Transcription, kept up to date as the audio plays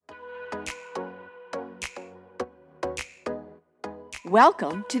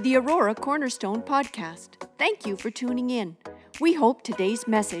Welcome to the Aurora Cornerstone Podcast. Thank you for tuning in. We hope today's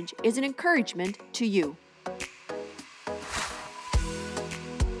message is an encouragement to you.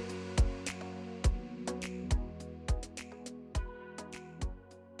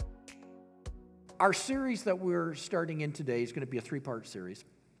 Our series that we're starting in today is going to be a three-part series.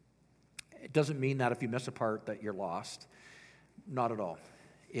 It doesn't mean that if you miss a part that you're lost. Not at all.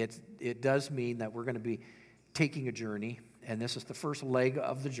 It does mean that we're going to be taking a journey, and this is the first leg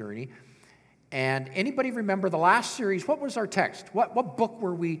of the journey. And anybody remember the last series? What was our text? What book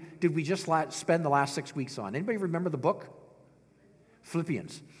did we just spend the last 6 weeks on? Anybody remember the book?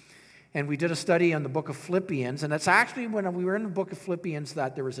 Philippians. And we did a study on the book of Philippians, and it's actually when we were in the book of Philippians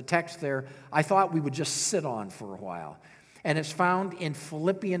that there was a text there I thought we would just sit on for a while. And it's found in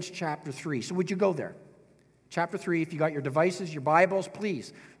Philippians chapter 3. So would you go there? Chapter 3, if you got your devices, your Bibles,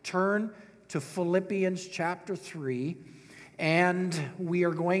 please turn to Philippians chapter 3, and we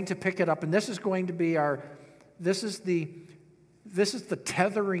are going to pick it up. And this is going to be this is the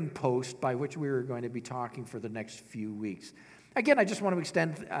tethering post by which we are going to be talking for the next few weeks. Again, I just want to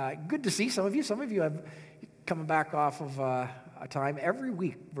extend, good to see some of you. Some of you have come back off of a time. Every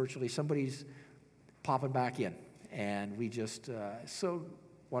week, virtually, somebody's popping back in. And we just, so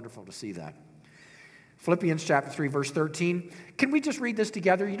wonderful to see that. Philippians chapter 3, verse 13. Can we just read this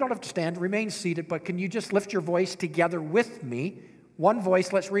together? You don't have to stand, remain seated, but can you just lift your voice together with me? One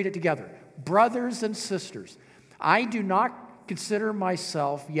voice, let's read it together. Brothers and sisters, I do not consider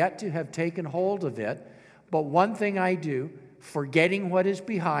myself yet to have taken hold of it, but one thing I do, forgetting what is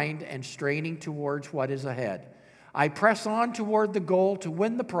behind and straining towards what is ahead. I press on toward the goal to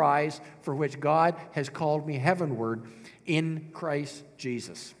win the prize for which God has called me heavenward in Christ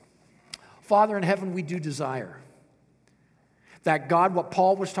Jesus. Father in heaven, we do desire that God, what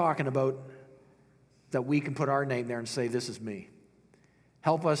Paul was talking about, that we can put our name there and say, this is me.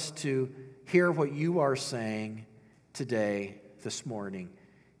 Help us to hear what you are saying today, this morning,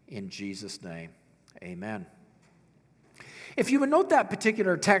 in Jesus' name. Amen. If you would note that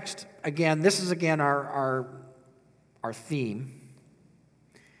particular text, again, this is again our theme.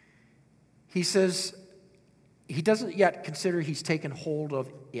 He says he doesn't yet consider he's taken hold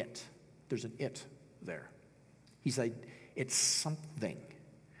of it. There's an it there. He's like, it's something.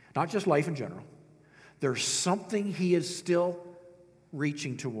 Not just life in general. There's something he is still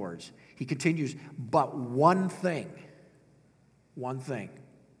reaching towards. He continues, but one thing.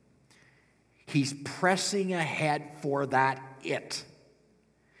 He's pressing ahead for that it.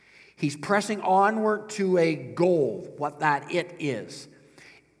 He's pressing onward to a goal, what that it is,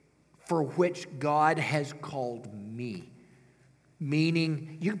 for which God has called me.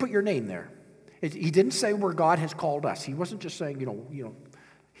 Meaning, you can put your name there. He didn't say where God has called us. He wasn't just saying,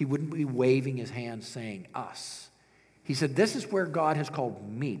 he wouldn't be waving his hand saying us. He said, this is where God has called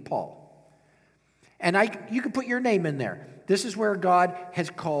me, Paul. And you can put your name in there. This is where God has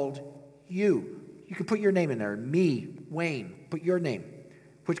called you. You can put your name in there. Me, Wayne, put your name,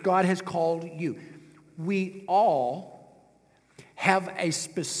 which God has called you. We all have a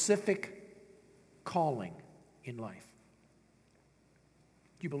specific calling in life.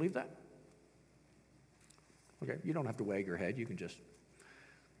 Do you believe that? Okay, you don't have to wag your head. You can just.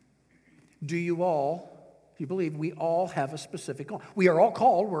 Do you believe we all have a specific call? We are all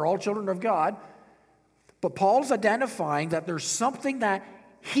called. We're all children of God. But Paul's identifying that there's something that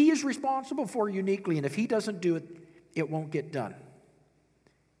he is responsible for uniquely, and if he doesn't do it, it won't get done.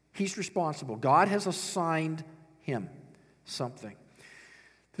 He's responsible. God has assigned him something.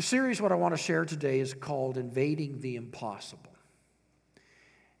 The series, what I want to share today, is called Invading the Impossible.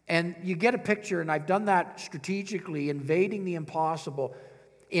 And you get a picture, and I've done that strategically, invading the impossible.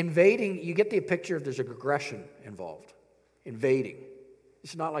 Invading, you get the picture of there's a aggression involved. Invading.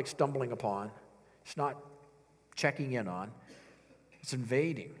 It's not like stumbling upon. It's not checking in on. It's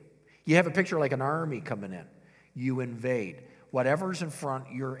invading. You have a picture like an army coming in. You invade. Whatever's in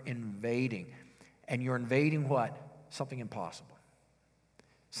front, you're invading. And you're invading what? Something impossible.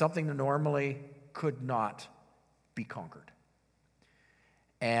 Something that normally could not be conquered.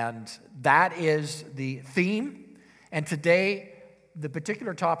 And that is the theme. And today, the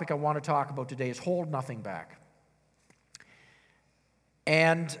particular topic I want to talk about today is hold nothing back.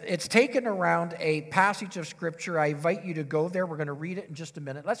 And it's taken around a passage of Scripture. I invite you to go there. We're going to read it in just a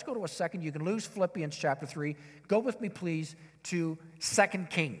minute. Let's go to a second. You can lose Philippians chapter 3. Go with me, please, to 2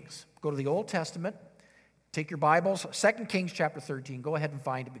 Kings. Go to the Old Testament. Take your Bibles. 2 Kings chapter 13. Go ahead and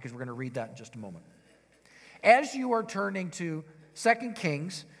find it because we're going to read that in just a moment. As you are turning to 2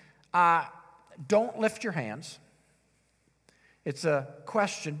 Kings, don't lift your hands. It's a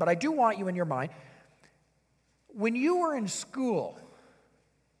question, but I do want you in your mind. When you were in school,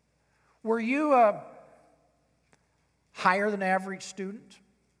 Were you a higher than average student,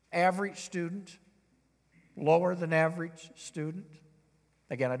 lower than average student?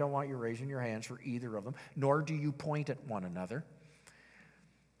 Again, I don't want you raising your hands for either of them, nor do you point at one another.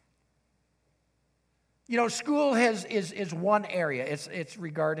 You know, school is one area. It's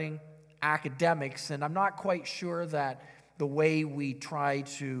regarding academics, and I'm not quite sure that the way we try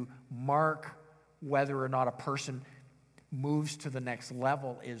to mark whether or not a person moves to the next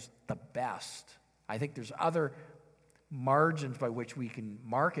level is the best. I think there's other margins by which we can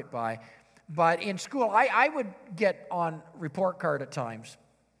mark it by. But in school, I would get on report card at times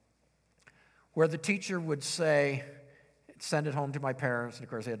where the teacher would say, send it home to my parents, and of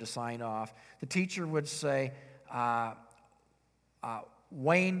course they had to sign off. The teacher would say,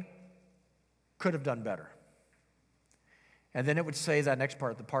 Wayne could have done better. And then it would say that next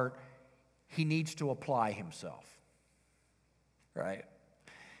part, he needs to apply himself. Right?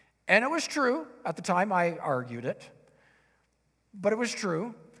 And it was true. At the time, I argued it. But it was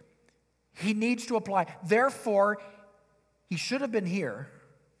true. He needs to apply. Therefore, he should have been here,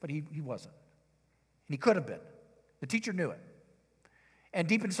 but he wasn't. And he could have been. The teacher knew it. And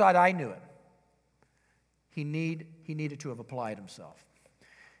deep inside, I knew it. He needed to have applied himself.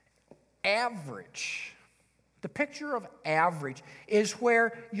 Average. The picture of average is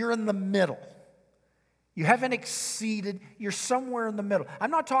where you're in the middle. You haven't exceeded, you're somewhere in the middle.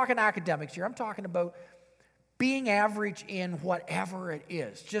 I'm not talking academics here. I'm talking about being average in whatever it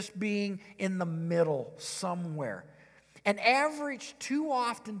is, just being in the middle somewhere. And average too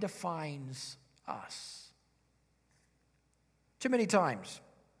often defines us. Too many times.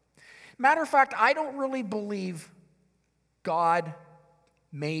 Matter of fact, I don't really believe God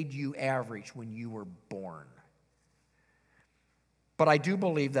made you average when you were born. But I do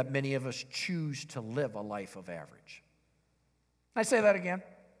believe that many of us choose to live a life of average. Can I say that again?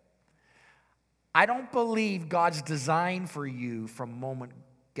 I don't believe God's design for you from moment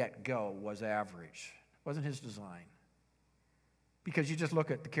get-go was average. It wasn't his design. Because you just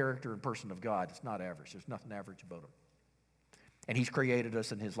look at the character and person of God, it's not average. There's nothing average about him. And he's created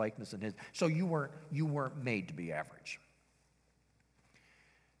us in his likeness and his. So you weren't made to be average.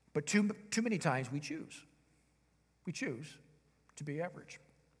 But too many times we choose. We choose to be average.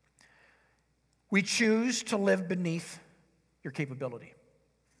 We choose to live beneath your capability.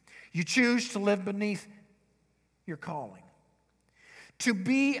 You choose to live beneath your calling. To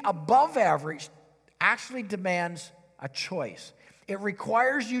be above average actually demands a choice. It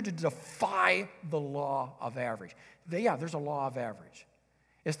requires you to defy the law of average. There's a law of average.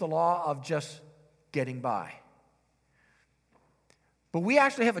 It's the law of just getting by. But we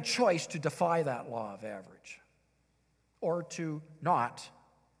actually have a choice to defy that law of average or to not,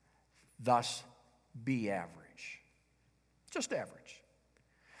 thus be average. Just average.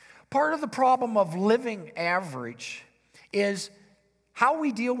 Part of the problem of living average is how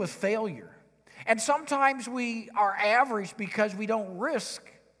we deal with failure. And sometimes we are average because we don't risk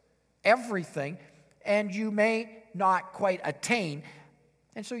everything, and you may not quite attain,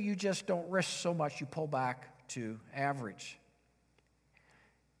 and so you just don't risk so much, you pull back to average.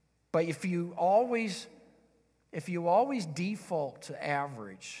 But if you always default to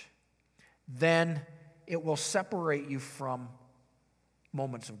average, then it will separate you from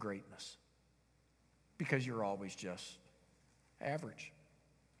moments of greatness because you're always just average.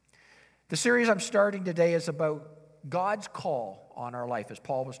 The series I'm starting today is about God's call on our life, as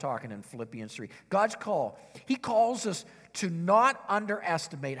Paul was talking in Philippians 3. God's call. He calls us to not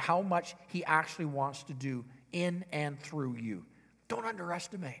underestimate how much he actually wants to do in and through you. Don't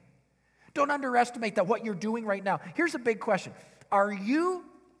underestimate. Don't underestimate that what you're doing right now. Here's a big question. Are you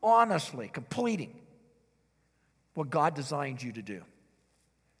honestly completing what God designed you to do?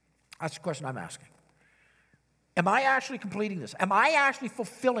 That's the question I'm asking. Am I actually completing this? Am I actually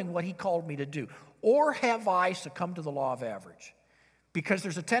fulfilling what he called me to do? Or have I succumbed to the law of average? Because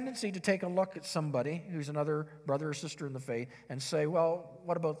there's a tendency to take a look at somebody who's another brother or sister in the faith and say, well,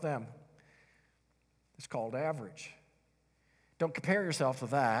 what about them? It's called average. Don't compare yourself to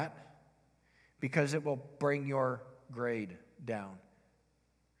that because it will bring your grade down.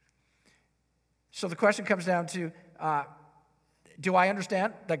 So the question comes down to, do I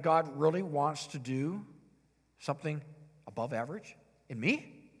understand that God really wants to do something above average in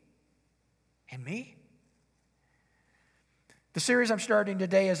me? In me? The series I'm starting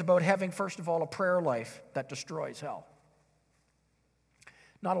today is about having, first of all, a prayer life that destroys hell.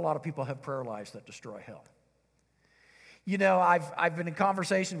 Not a lot of people have prayer lives that destroy hell. You know, I've been in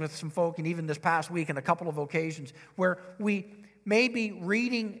conversation with some folk, and even this past week on a couple of occasions, where we may be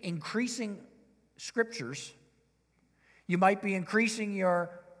reading increasing scriptures. You might be increasing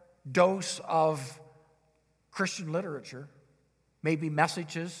your dose of Christian literature, maybe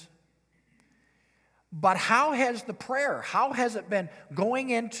messages. But how has the prayer, how has it been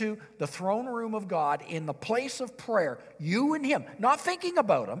going into the throne room of God in the place of prayer, you and Him, not thinking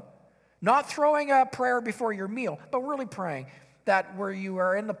about Him, not throwing a prayer before your meal, but really praying that where you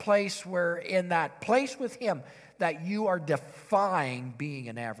are in the place where, in that place with Him, that you are defying being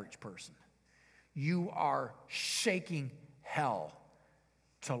an average person. You are shaking hell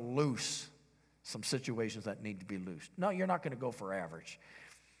to loose some situations that need to be loosed. No, you're not going to go for average.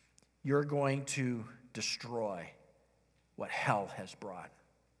 You're going to destroy what hell has brought.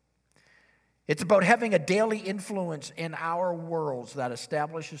 It's about having a daily influence in our worlds that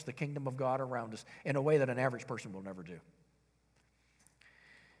establishes the kingdom of God around us in a way that an average person will never do.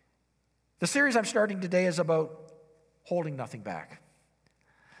 The series I'm starting today is about holding nothing back.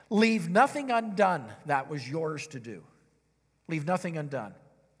 Leave nothing undone that was yours to do. Leave nothing undone.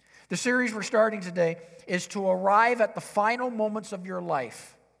 The series we're starting today is to arrive at the final moments of your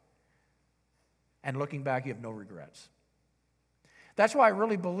life. And looking back, you have no regrets. That's why I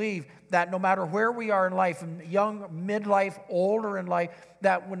really believe that no matter where we are in life, young, midlife, older in life,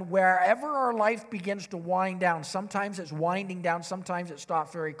 that wherever our life begins to wind down, sometimes it's winding down, sometimes it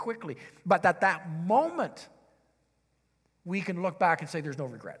stops very quickly, but that moment, we can look back and say there's no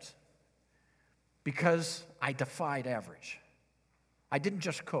regrets. Because I defied average. I didn't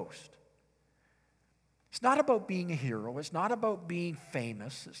just coast. It's not about being a hero. It's not about being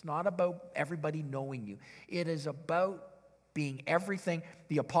famous. It's not about everybody knowing you. It is about being everything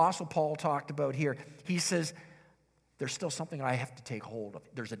the Apostle Paul talked about here. He says, there's still something I have to take hold of.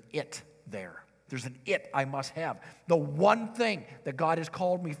 There's an it there. There's an it I must have. The one thing that God has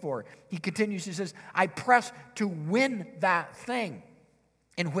called me for. He continues, he says, I press to win that thing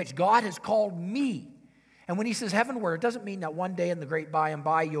in which God has called me. And when he says heavenward, it doesn't mean that one day in the great by and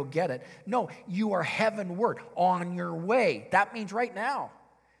by you'll get it. No, you are heavenward, on your way. That means right now.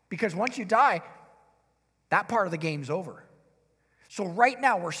 Because once you die, that part of the game's over. So right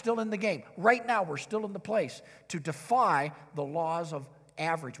now, we're still in the game. Right now, we're still in the place to defy the laws of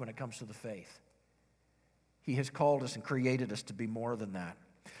average when it comes to the faith. He has called us and created us to be more than that.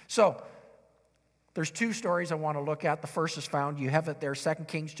 So, there's two stories I want to look at. The first is found, you have it there, 2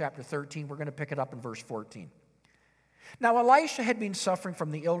 Kings chapter 13. We're going to pick it up in verse 14. Now Elisha had been suffering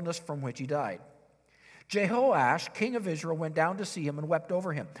from the illness from which he died. Jehoash, king of Israel, went down to see him and wept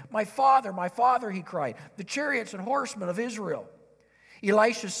over him. My father, he cried, the chariots and horsemen of Israel.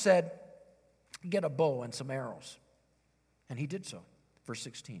 Elisha said, get a bow and some arrows. And he did so. Verse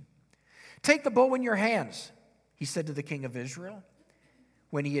 16. Take the bow in your hands, he said to the king of Israel.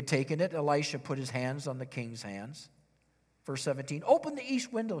 When he had taken it, Elisha put his hands on the king's hands. Verse 17, open the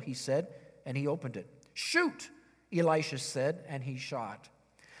east window, he said, and he opened it. Shoot, Elisha said, and he shot.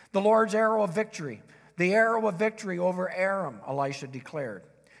 The Lord's arrow of victory, the arrow of victory over Aram, Elisha declared.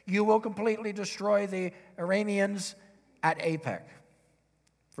 You will completely destroy the Arameans at Apec.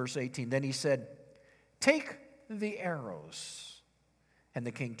 Verse 18, then he said, take the arrows. And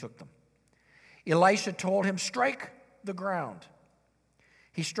the king took them. Elisha told him, strike the ground.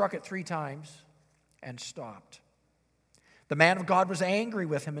 He struck it 3 times and stopped. The man of God was angry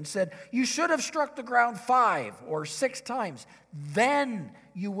with him and said, you should have struck the ground 5 or 6 times. Then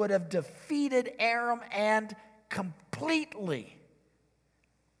you would have defeated Aram and completely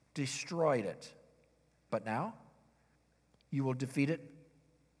destroyed it. But now you will defeat it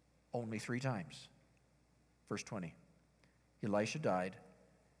only 3 times. Verse 20. Elisha died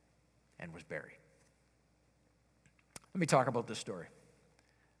and was buried. Let me talk about this story.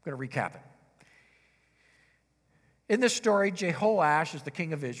 I'm going to recap it. In this story, Jehoash is the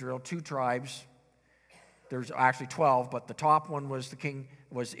king of Israel, 2 tribes. There's actually 12, but the top one was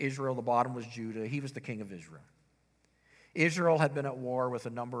Israel, the bottom was Judah. He was the king of Israel. Israel had been at war with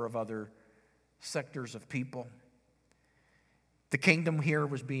a number of other sectors of people. The kingdom here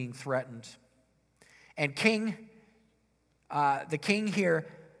was being threatened. And the king here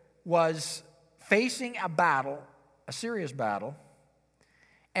was facing a battle, a serious battle.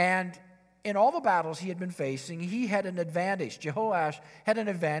 And in all the battles he had been facing, he had an advantage. Jehoash had an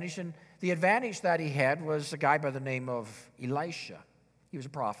advantage, and the advantage that he had was a guy by the name of Elisha. He was a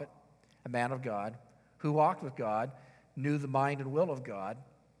prophet, a man of God, who walked with God, knew the mind and will of God.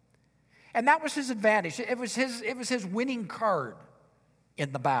 And that was his advantage. It was his winning card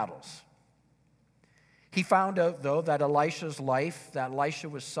in the battles. He found out, though, that Elisha's life, that Elisha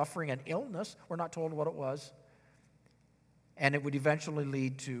was suffering an illness. We're not told what it was. And it would eventually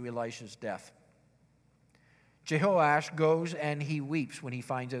lead to Elisha's death. Jehoash goes and he weeps when he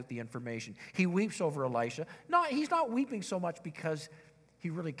finds out the information. He weeps over Elisha. He's not weeping so much because He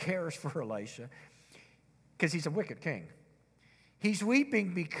really cares for Elisha because he's a wicked king. He's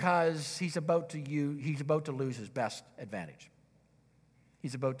weeping because he's about to lose his best advantage.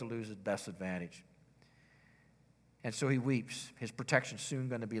 He's about to lose his best advantage. And so he weeps. His protection's soon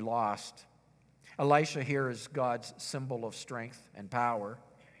going to be lost. Elisha here is God's symbol of strength and power.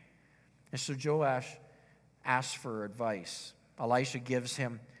 And so Joash asks for advice. Elisha gives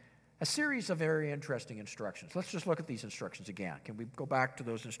him a series of very interesting instructions. Let's just look at these instructions again. Can we go back to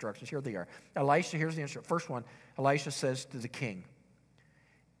those instructions? Here they are. Elisha, here's the instruction. First one, Elisha says to the king,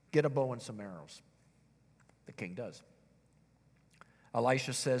 get a bow and some arrows. The king does.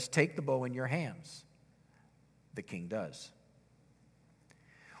 Elisha says, take the bow in your hands. The king does.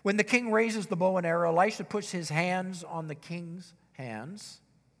 When the king raises the bow and arrow, Elisha puts his hands on the king's hands.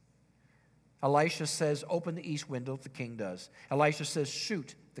 Elisha says, open the east window. The king does. Elisha says,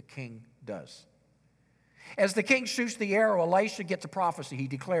 shoot. The king does. As the king shoots the arrow, Elisha gets a prophecy. He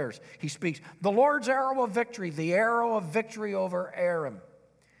declares, he speaks, the Lord's arrow of victory, the arrow of victory over Aram.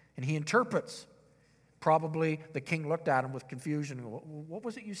 And he interprets. Probably the king looked at him with confusion. What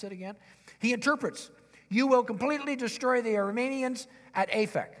was it you said again? He interprets, you will completely destroy the Arameans at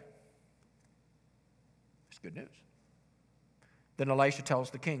Aphek. It's good news. Then Elisha tells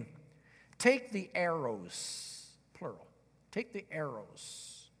the king, take the arrows, plural, take the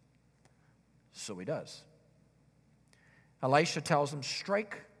arrows. So he does. Elisha tells him,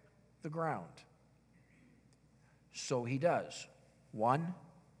 strike the ground. So he does. 1,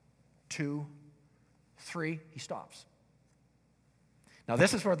 2, 3, he stops. Now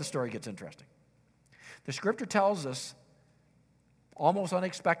this is where the story gets interesting. The scripture tells us, almost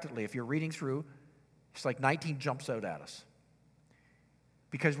unexpectedly, if you're reading through, it's like 19 jumps out at us.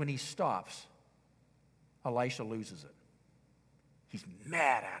 Because when he stops, Elisha loses it. He's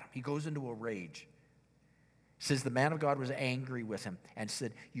mad at him. He goes into a rage. It says the man of God was angry with him and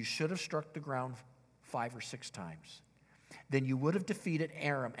said, you should have struck the ground 5 or 6 times. Then you would have defeated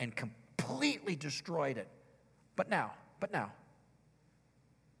Aram and completely destroyed it. But now,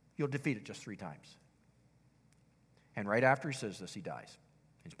 you'll defeat it just 3 times. And right after he says this, he dies.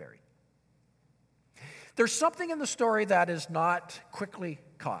 He's buried. There's something in the story that is not quickly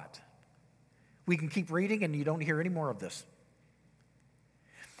caught. We can keep reading and you don't hear any more of this.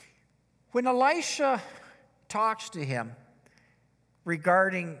 When Elisha talks to him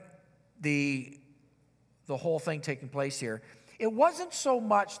regarding the whole thing taking place here, it wasn't so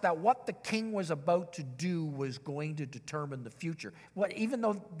much that what the king was about to do was going to determine the future. Even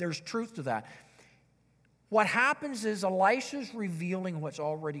though there's truth to that, what happens is Elisha's revealing what's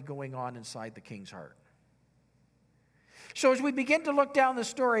already going on inside the king's heart. So as we begin to look down the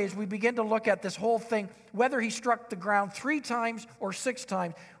story, as we begin to look at this whole thing, whether he struck the ground 3 times or 6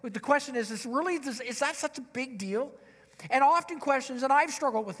 times, the question is that such a big deal? And often questions, and I've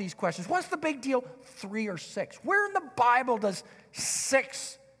struggled with these questions, what's the big deal, 3 or 6? Where in the Bible does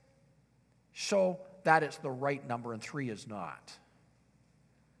 6 show that it's the right number and 3 is not?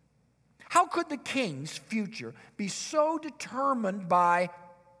 How could the king's future be so determined by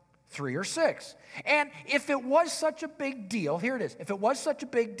 3 or 6? And if it was such a big deal, here it is. If it was such a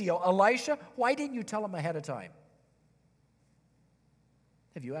big deal, Elisha, why didn't you tell him ahead of time?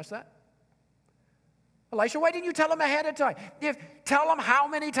 Have you asked that? Elisha, why didn't you tell him ahead of time? Tell him how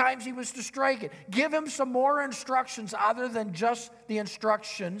many times he was to strike it. Give him some more instructions other than just the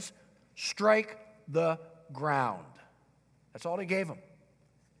instructions, strike the ground. That's all he gave him.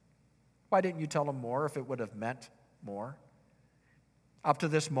 Why didn't you tell him more if it would have meant more? Up to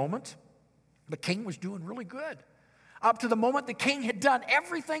this moment, the king was doing really good. Up to the moment, the king had done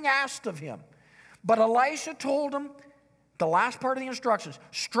everything asked of him. But Elisha told him, the last part of the instructions,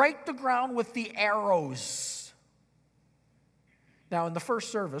 strike the ground with the arrows. Now, in the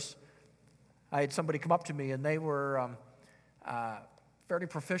first service, I had somebody come up to me, and they were fairly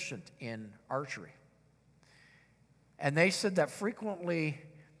proficient in archery. And they said that frequently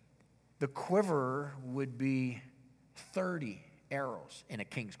the quiver would be 30 arrows in a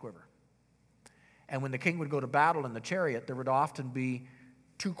king's quiver. And when the king would go to battle in the chariot, there would often be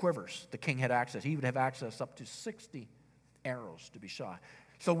 2 quivers the king had access. He would have access up to 60 arrows to be shot.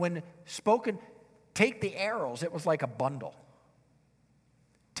 So when spoken, take the arrows, it was like a bundle.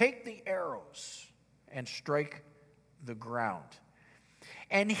 Take the arrows and strike the ground.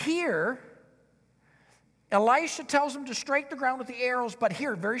 And here, Elisha tells him to strike the ground with the arrows, but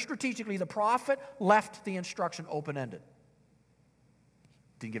here, very strategically, the prophet left the instruction open-ended.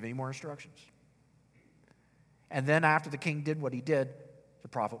 Didn't give any more instructions. And then after the king did what he did, the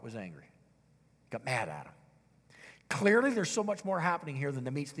prophet was angry. Got mad at him. Clearly, there's so much more happening here than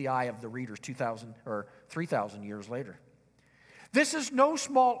meets the eye of the readers 2,000 or 3,000 years later. This is no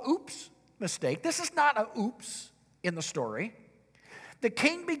small oops mistake. This is not a oops in the story. The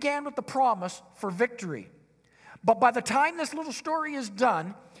king began with the promise for victory. But by the time this little story is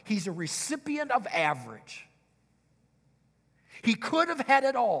done, he's a recipient of average. He could have had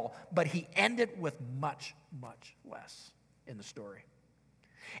it all, but he ended with much, much less in the story.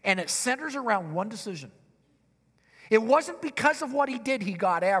 And it centers around one decision. It wasn't because of what he did he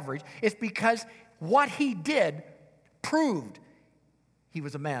got average. It's because what he did proved he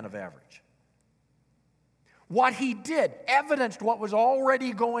was a man of average. What he did evidenced what was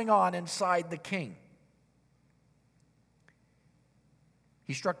already going on inside the king.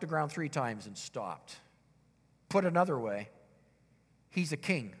 He struck the ground 3 times and stopped. Put another way, he's a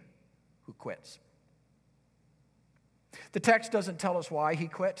king who quits. The text doesn't tell us why he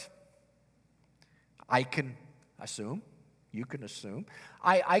quit. I can assume. You can assume.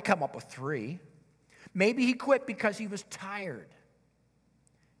 I come up with 3. Maybe he quit because he was tired.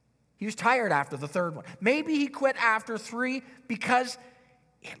 He was tired after the 3rd one. Maybe he quit after 3 because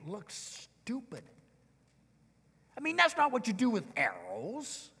it looks stupid. I mean, that's not what you do with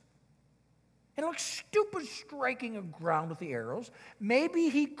arrows. It looks stupid striking the ground with the arrows. Maybe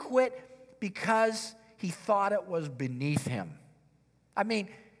he quit because he thought it was beneath him. I mean,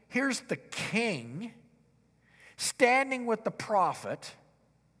 here's the king standing with the prophet,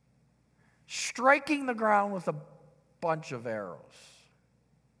 striking the ground with a bunch of arrows.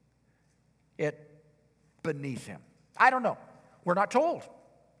 It beneath him. I don't know. We're not told.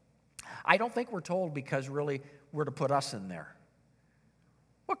 I don't think we're told because really we're to put us in there.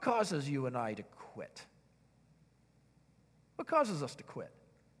 What causes you and I to quit? What causes us to quit?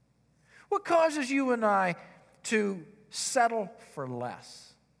 What causes you and I to settle for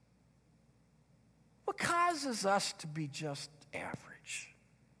less? What causes us to be just average?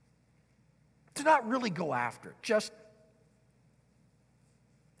 To not really go after it, just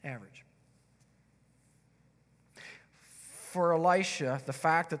average. For Elisha, the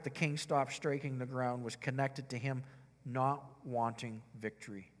fact that the king stopped striking the ground was connected to him not wanting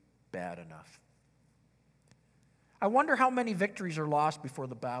victory bad enough. I wonder how many victories are lost before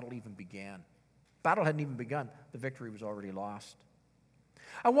the battle even began. Battle hadn't even begun. The victory was already lost.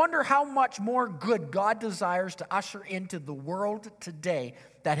 I wonder how much more good God desires to usher into the world today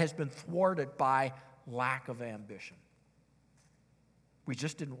that has been thwarted by lack of ambition. We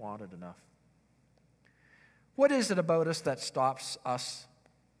just didn't want it enough. What is it about us that stops us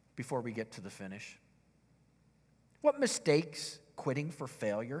before we get to the finish? What mistakes, quitting for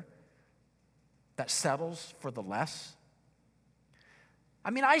failure, that settles for the less?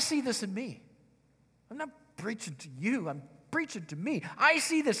 I mean, I see this in me. I'm not preaching to you, I'm preaching to me. I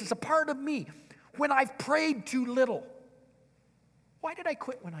see this as a part of me. When I've prayed too little. Why did I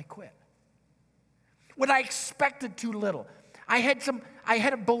quit when I quit? When I expected too little. I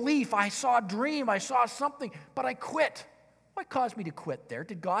had a belief, I saw a dream, I saw something, but I quit. What caused me to quit there?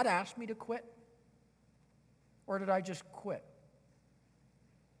 Did God ask me to quit? Or did I just quit?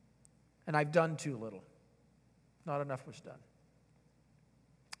 And I've done too little. Not enough was done.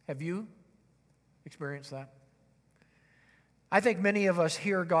 Have you experienced that? I think many of us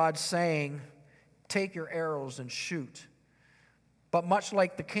hear God saying, take your arrows and shoot. But much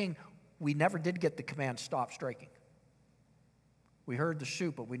like the king, we never did get the command, stop striking. We heard the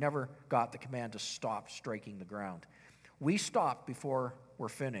shoot, but we never got the command to stop striking the ground. We stopped before we're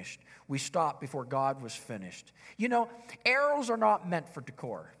finished. We stopped before God was finished. You know, arrows are not meant for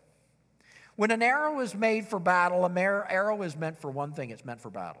decor. When an arrow is made for battle, an arrow is meant for one thing. It's meant for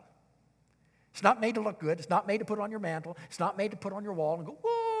battle. It's not made to look good. It's not made to put on your mantle. It's not made to put on your wall and go,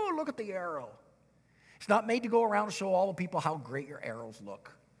 whoa, look at the arrow. It's not made to go around and show all the people how great your arrows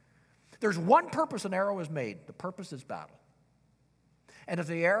look. There's one purpose an arrow is made. The purpose is battle. And if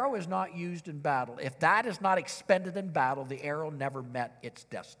the arrow is not used in battle, if that is not expended in battle, the arrow never met its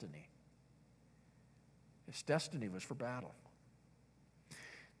destiny. Its destiny was for battle.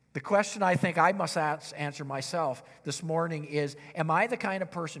 The question I think I must answer myself this morning is, am I the kind of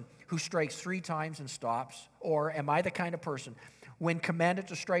person who strikes 3 times and stops? Or am I the kind of person, when commanded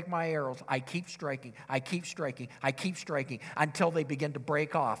to strike my arrows, I keep striking, I keep striking, I keep striking until they begin to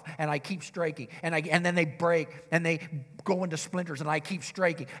break off, and I keep striking, and then they break, and they go into splinters, and I keep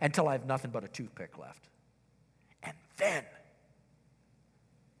striking until I have nothing but a toothpick left. And then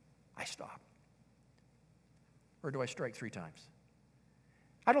I stop. Or do I strike 3 times?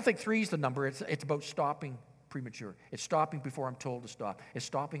 I don't think 3 is the number. It's about stopping premature. It's stopping before I'm told to stop. It's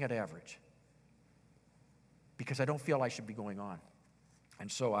stopping at average. Because I don't feel I should be going on.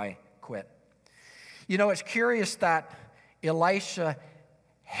 And so I quit. You know, it's curious that Elisha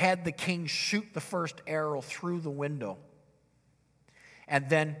had the king shoot the first arrow through the window. And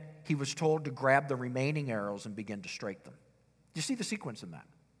then he was told to grab the remaining arrows and begin to strike them. You see the sequence in that?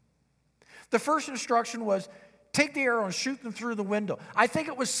 The first instruction was, take the arrow and shoot them through the window. I think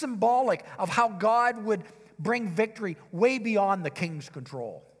it was symbolic of how God would bring victory way beyond the king's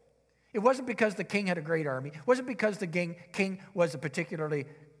control. It wasn't because the king had a great army. It wasn't because the king was a particularly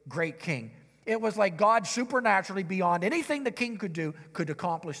great king. It was like God supernaturally beyond anything the king could do could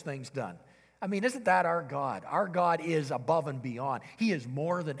accomplish things done. I mean, isn't that our God? Our God is above and beyond. He is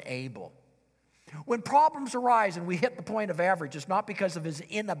more than able. When problems arise and we hit the point of average, it's not because of his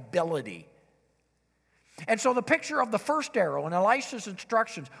inability. And so the picture of the first arrow and Elisha's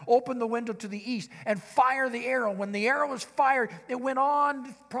instructions, open the window to the east and fire the arrow. When the arrow was fired, it went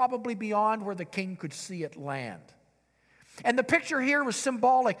on probably beyond where the king could see it land. And the picture here was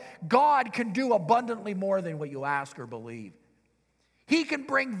symbolic. God can do abundantly more than what you ask or believe. He can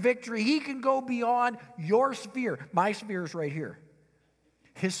bring victory. He can go beyond your sphere. My sphere is right here.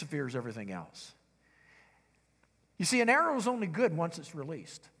 His sphere is everything else. You see, an arrow is only good once it's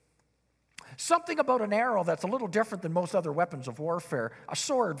released. Something about an arrow that's a little different than most other weapons of warfare. A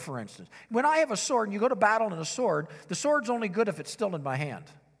sword, for instance. When I have a sword and you go to battle in a sword, the sword's only good if it's still in my hand.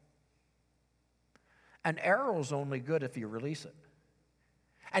 An arrow's only good if you release it.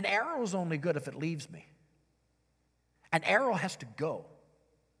 An arrow's only good if it leaves me. An arrow has to go.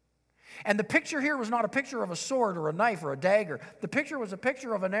 And the picture here was not a picture of a sword or a knife or a dagger. The picture was a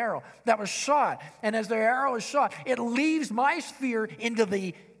picture of an arrow that was shot. And as the arrow is shot, it leaves my sphere into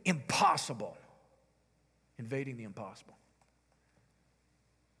the impossible. Invading the impossible.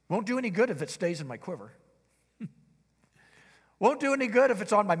 Won't do any good if it stays in my quiver. Won't do any good if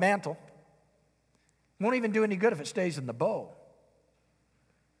it's on my mantle. Won't even do any good if it stays in the bow.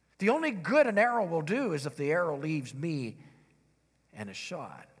 The only good an arrow will do is if the arrow leaves me and is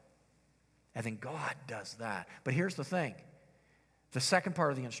shot. And then God does that. But here's the thing. The second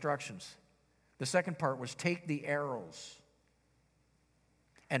part of the instructions. The second part was take the arrows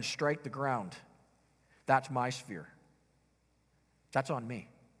and strike the ground. That's my sphere. That's on me.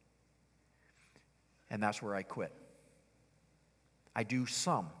 And that's where I quit. I do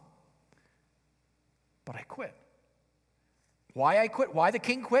some, but I quit. Why I quit, why the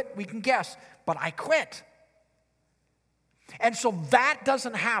king quit, we can guess, but I quit. And so that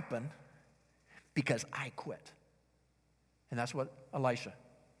doesn't happen because I quit. And that's what Elisha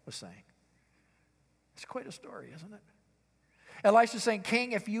was saying. It's quite a story, isn't it? Elisha's saying,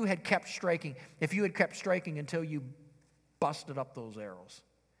 King, if you had kept striking until you busted up those arrows,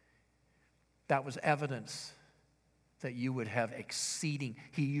 that was evidence that you would have exceeding,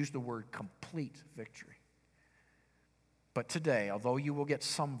 he used the word complete victory. But today, although you will get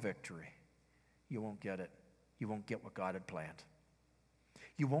some victory, you won't get it. You won't get what God had planned.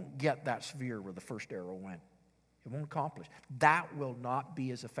 You won't get that sphere where the first arrow went. It won't accomplish. That will not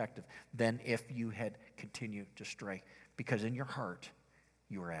be as effective than if you had continued to strike, because in your heart,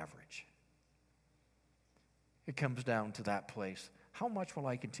 you are average. It comes down to that place. How much will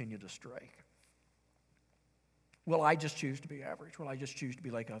I continue to strike? Will I just choose to be average? Will I just choose to be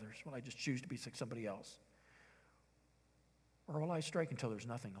like others? Will I just choose to be like somebody else? Or will I strike until there's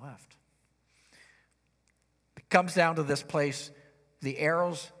nothing left? It comes down to this place. The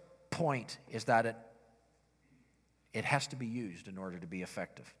arrow's point is that it has to be used in order to be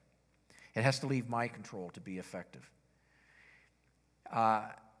effective. It has to leave my control to be effective.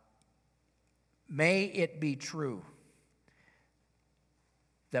 May it be true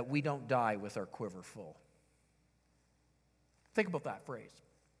that we don't die with our quiver full. Think about that phrase.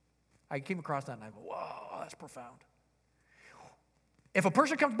 I came across that and I go, whoa, that's profound. If a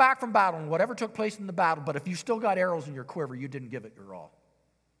person comes back from battle and whatever took place in the battle, but if you still got arrows in your quiver, you didn't give it your all.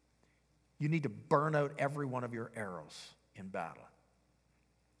 You need to burn out every one of your arrows in battle.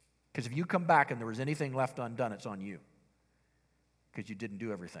 Because if you come back and there was anything left undone, it's on you. Because you didn't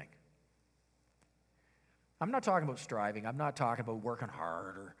do everything. I'm not talking about striving. I'm not talking about working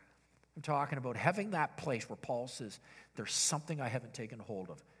hard. I'm talking about having that place where Paul says, there's something I haven't taken hold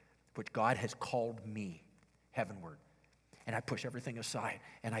of, which God has called me heavenward. And I push everything aside,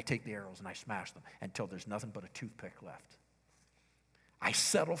 and I take the arrows and I smash them until there's nothing but a toothpick left. I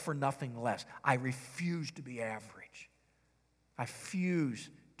settle for nothing less. I refuse to be average. I refuse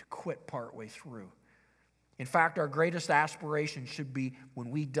to quit partway through. In fact, our greatest aspiration should be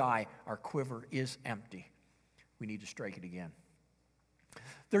when we die, our quiver is empty. We need to strike it again.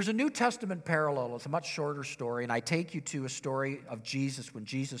 There's a New Testament parallel. It's a much shorter story, and I take you to a story of Jesus when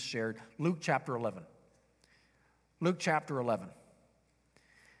Jesus shared Luke chapter 11. Luke chapter 11.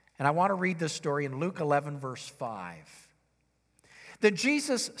 And I want to read this story in Luke 11, verse 5. Then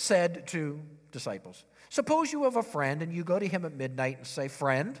Jesus said to disciples, Suppose you have a friend and you go to him at midnight and say,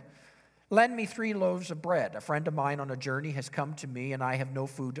 "Friend, lend me 3 loaves of bread. A friend of mine on a journey has come to me and I have no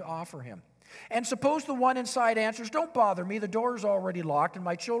food to offer him." And suppose the one inside answers, "Don't bother me, the door is already locked and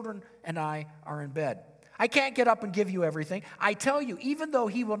my children and I are in bed. I can't get up and give you everything." I tell you, even though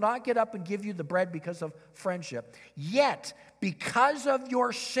he will not get up and give you the bread because of friendship, yet because of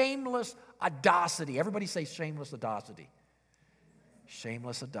your shameless audacity, everybody say shameless audacity.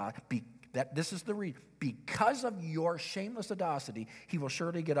 Shameless audacity. This is the reason. Because of your shameless audacity, he will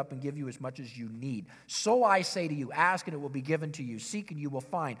surely get up and give you as much as you need. So I say to you, ask and it will be given to you. Seek and you will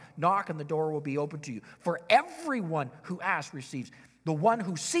find. Knock and the door will be opened to you. For everyone who asks receives. The one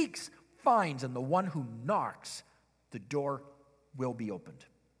who seeks finds, and the one who knocks, the door will be opened.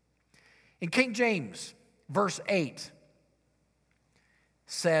 In King James, verse 8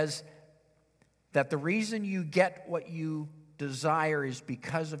 says that the reason you get what you desire is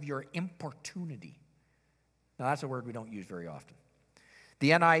because of your importunity. Now, that's a word we don't use very often.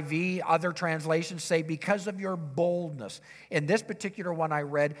 The NIV, other translations say because of your boldness. In this particular one I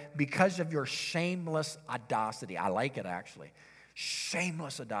read, because of your shameless audacity. I like it, actually.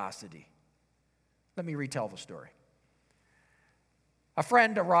 Shameless audacity. Let me retell the story. A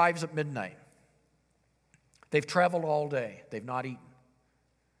friend arrives at midnight. They've traveled all day. They've not eaten.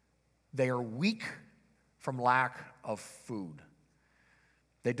 They are weak from lack of food.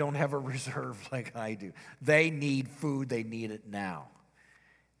 They don't have a reserve like I do. They need food. They need it now.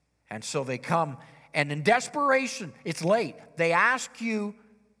 And so they come, and in desperation, it's late. They ask you,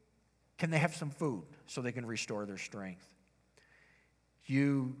 can they have some food so they can restore their strength?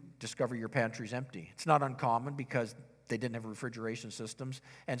 You discover your pantry's empty. It's not uncommon because they didn't have refrigeration systems,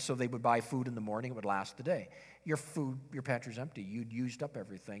 and so they would buy food in the morning. It would last the day. Your pantry's empty. You'd used up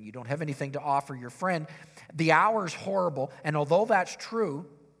everything. You don't have anything to offer your friend. The hour's horrible, and although that's true,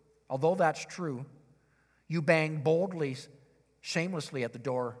 you bang boldly, shamelessly at the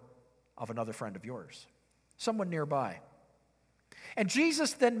door of another friend of yours, someone nearby. And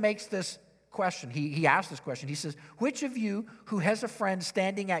Jesus then makes this question. He asks this question. He says, which of you who has a friend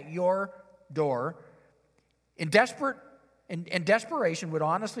standing at your door in desperation would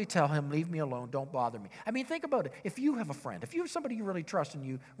honestly tell him, leave me alone, don't bother me? I mean, think about it. If you have a friend, if you have somebody you really trust and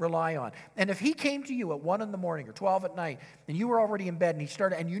you rely on, and if he came to you at 1 in the morning or 12 at night, and you were already in bed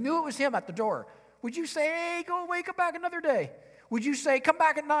and you knew it was him at the door, would you say, hey, go wake up back another day? Would you say, come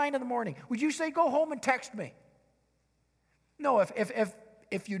back at 9 in the morning? Would you say, go home and text me? No,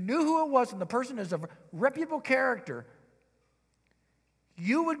 if you knew who it was and the person is of reputable character,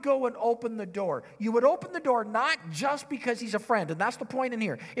 you would go and open the door. You would open the door not just because he's a friend, and that's the point in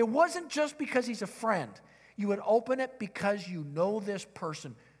here. It wasn't just because he's a friend. You would open it because you know this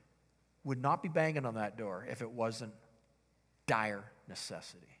person would not be banging on that door if it wasn't dire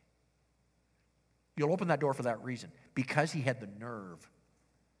necessity. You'll open that door for that reason, because he had the nerve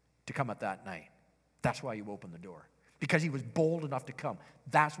to come at that night. That's why you open the door. Because he was bold enough to come.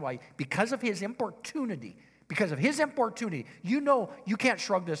 That's why, because of his importunity, you know you can't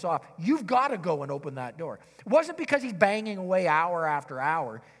shrug this off. You've got to go and open that door. It wasn't because he's banging away hour after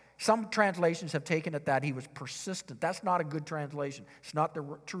hour. Some translations have taken it that he was persistent. That's not a good translation. It's not the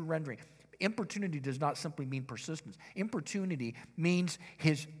true rendering. Importunity does not simply mean persistence. Importunity means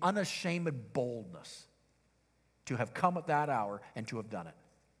his unashamed boldness to have come at that hour and to have done it.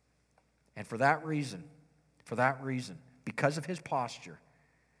 And for that reason, because of his posture,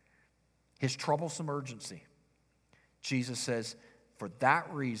 his troublesome urgency, Jesus says, for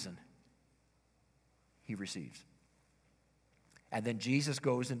that reason, he receives. And then Jesus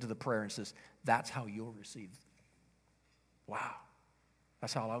goes into the prayer and says, that's how you'll receive. Wow.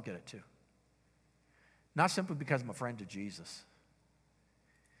 That's how I'll get it too. Not simply because I'm a friend of Jesus.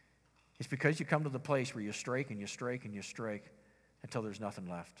 It's because you come to the place where you strike and you strike and you strike until there's nothing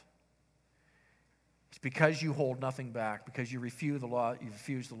left. It's because you hold nothing back, because you refuse the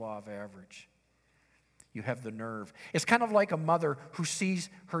law of average. You have the nerve. It's kind of like a mother who sees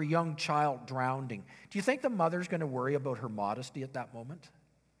her young child drowning. Do you think the mother's going to worry about her modesty at that moment? Do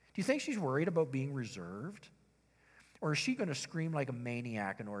you think she's worried about being reserved? Or is she going to scream like a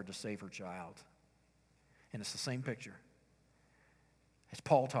maniac in order to save her child? And it's the same picture as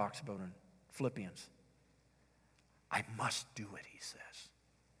Paul talks about in Philippians. I must do it, he says.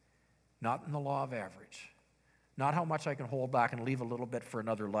 Not in the law of average. Not how much I can hold back and leave a little bit for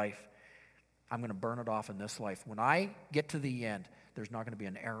another life. I'm going to burn it off in this life. When I get to the end, there's not going to be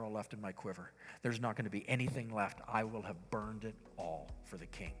an arrow left in my quiver. There's not going to be anything left. I will have burned it all for the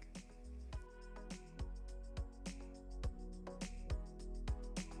King.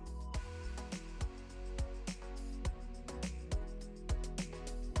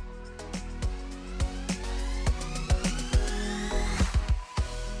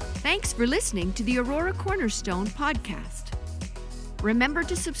 Thanks for listening to the Aurora Cornerstone podcast. Remember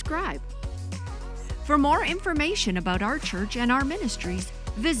to subscribe. For more information about our church and our ministries,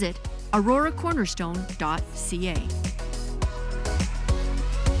 visit auroracornerstone.ca.